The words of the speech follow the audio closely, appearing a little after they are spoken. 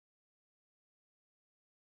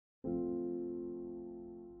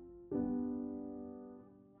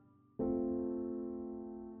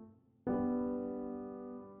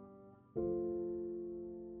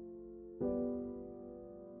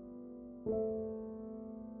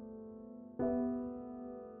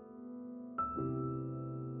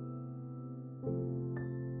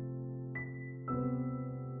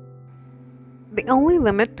The only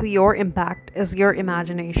limit to your impact is your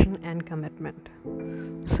imagination and commitment,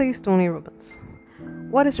 says Tony Robbins.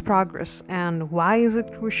 What is progress and why is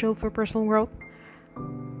it crucial for personal growth?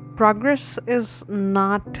 Progress is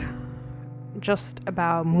not just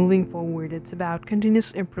about moving forward, it's about continuous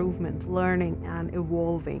improvement, learning, and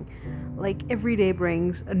evolving. Like every day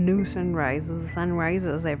brings a new sunrise, the sun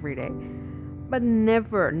rises every day. But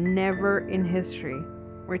never in history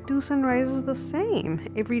were two sunrises the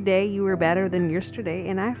same. Every day you were better than yesterday,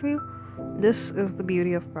 and I feel this is the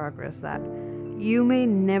beauty of progress that you may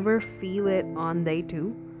never feel it on day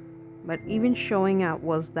two, but even showing up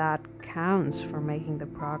was that counts for making the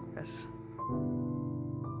progress.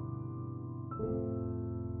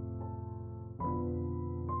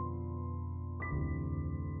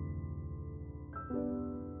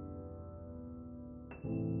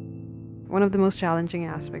 One of the most challenging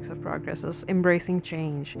aspects of progress is embracing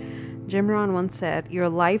change. Jim Rohn once said, "Your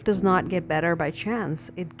life does not get better by chance,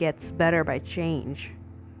 it gets better by change."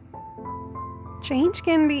 Change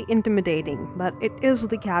can be intimidating, but it is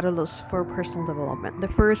the catalyst for personal development. The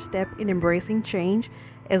first step in embracing change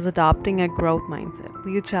is adopting a growth mindset.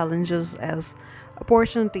 View challenges as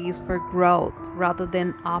opportunities for growth rather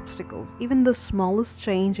than obstacles. Even the smallest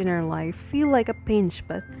change in our life feel like a pinch,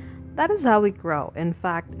 but that is how we grow. In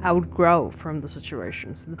fact, outgrow from the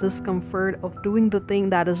situations. The discomfort of doing the thing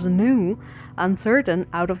that is new, uncertain,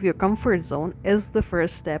 out of your comfort zone is the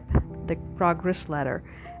first step, the progress ladder.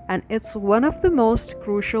 And it's one of the most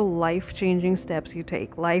crucial life changing steps you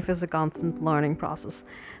take. Life is a constant learning process.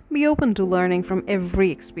 Be open to learning from every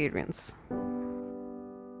experience.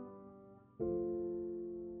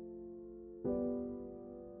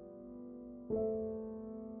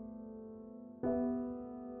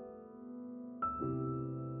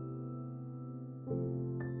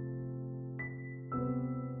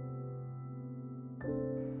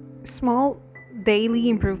 Small daily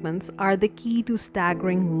improvements are the key to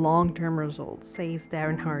staggering long term results, says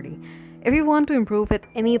Darren Hardy. If you want to improve at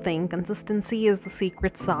anything, consistency is the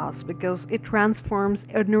secret sauce because it transforms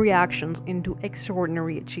ordinary actions into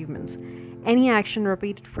extraordinary achievements. Any action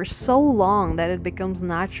repeated for so long that it becomes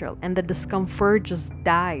natural and the discomfort just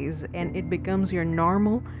dies and it becomes your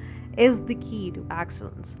normal is the key to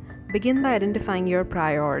excellence. Begin by identifying your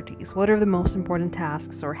priorities. What are the most important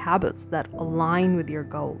tasks or habits that align with your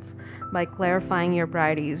goals? By clarifying your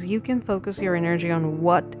priorities, you can focus your energy on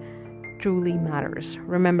what truly matters.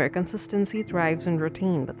 Remember, consistency thrives in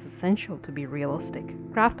routine, but it's essential to be realistic.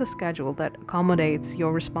 Craft a schedule that accommodates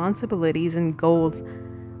your responsibilities and goals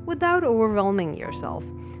without overwhelming yourself.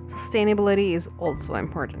 Sustainability is also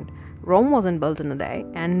important. Rome wasn't built in a day,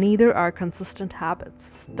 and neither are consistent habits.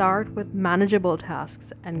 Start with manageable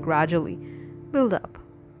tasks and gradually build up.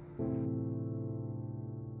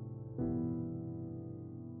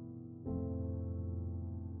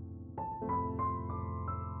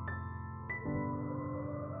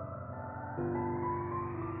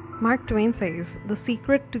 Mark Twain says, "The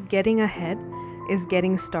secret to getting ahead is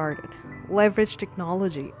getting started." Leverage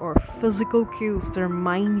technology or physical cues to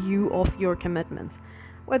remind you of your commitments.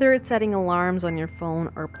 Whether it's setting alarms on your phone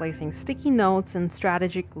or placing sticky notes in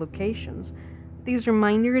strategic locations, these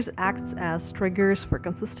reminders act as triggers for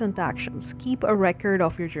consistent actions. Keep a record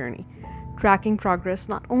of your journey. Tracking progress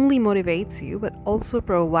not only motivates you but also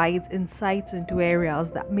provides insights into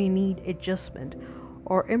areas that may need adjustment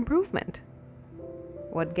or improvement.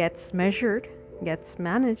 What gets measured gets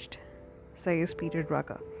managed, says Peter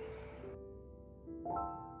Drucker.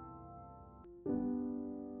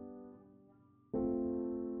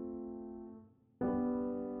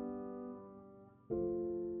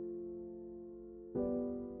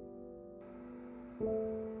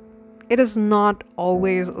 It is not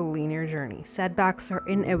always a linear journey. Setbacks are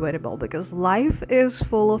inevitable because life is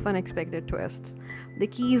full of unexpected twists. The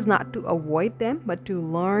key is not to avoid them, but to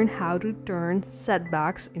learn how to turn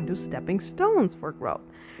setbacks into stepping stones for growth.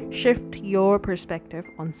 Shift your perspective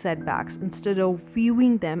on setbacks instead of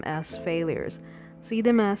viewing them as failures. See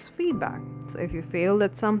them as feedback. So if you failed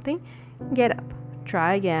at something, get up,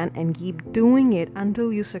 try again, and keep doing it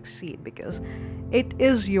until you succeed because it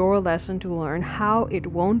is your lesson to learn how it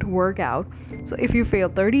won't work out. So if you fail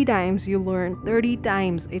 30 times, you learn 30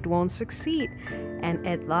 times it won't succeed. And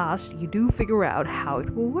at last, you do figure out how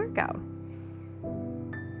it will work out.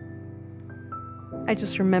 I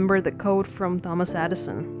just remember the quote from Thomas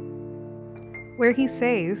Edison, where he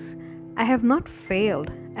says, "I have not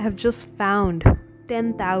failed, I have just found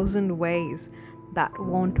 10,000 ways that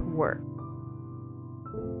won't work."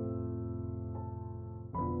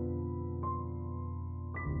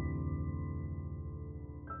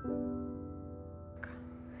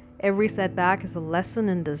 Every setback is a lesson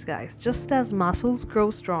in disguise. Just as muscles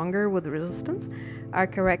grow stronger with resistance, our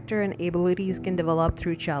character and abilities can develop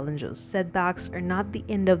through challenges. Setbacks are not the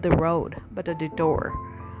end of the road, but a detour.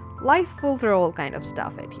 Life will throw all kind of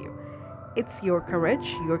stuff at you. It's your courage,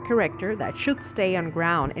 your character that should stay on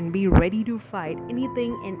ground and be ready to fight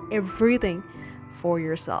anything and everything for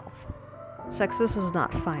yourself. Success is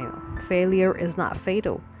not final. Failure is not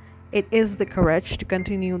fatal. It is the courage to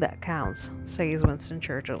continue that counts, says Winston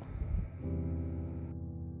Churchill.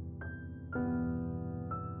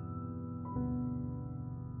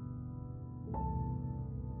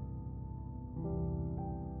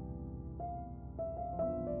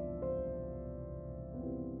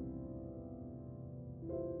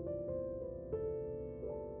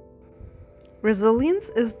 Resilience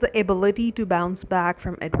is the ability to bounce back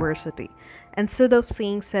from adversity. Instead of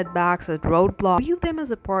seeing setbacks as roadblocks, view them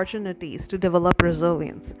as opportunities to develop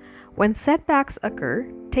resilience. When setbacks occur,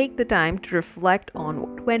 take the time to reflect on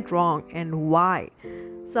what went wrong and why.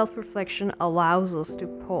 Self reflection allows us to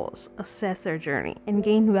pause, assess our journey, and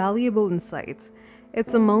gain valuable insights.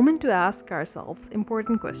 It's a moment to ask ourselves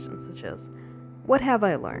important questions such as: what have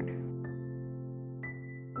I learned?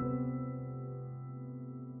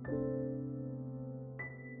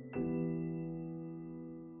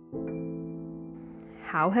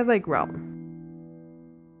 How have I grown?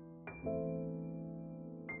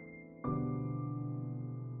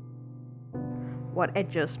 What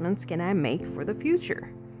adjustments can I make for the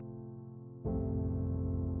future?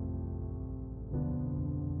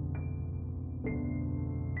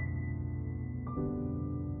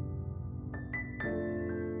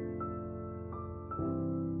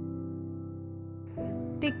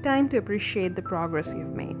 Take time to appreciate the progress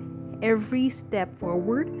you've made. Every step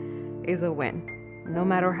forward is a win, no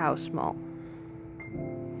matter how small.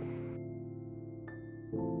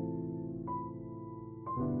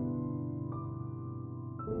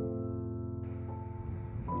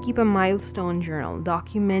 Keep a milestone journal.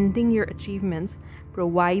 Documenting your achievements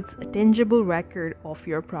provides a tangible record of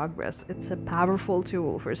your progress. It's a powerful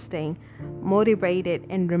tool for staying motivated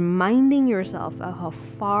and reminding yourself of how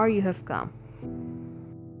far you have come.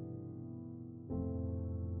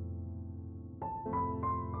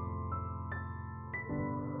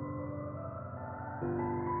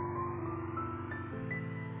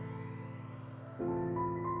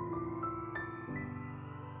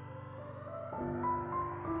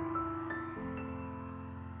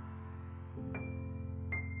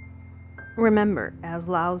 Remember, as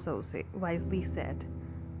Lao Tzu wisely said,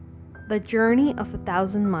 the journey of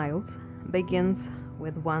 1,000 miles begins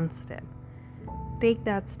with one step. Take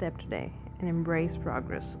that step today and embrace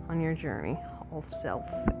progress on your journey of self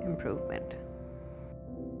improvement.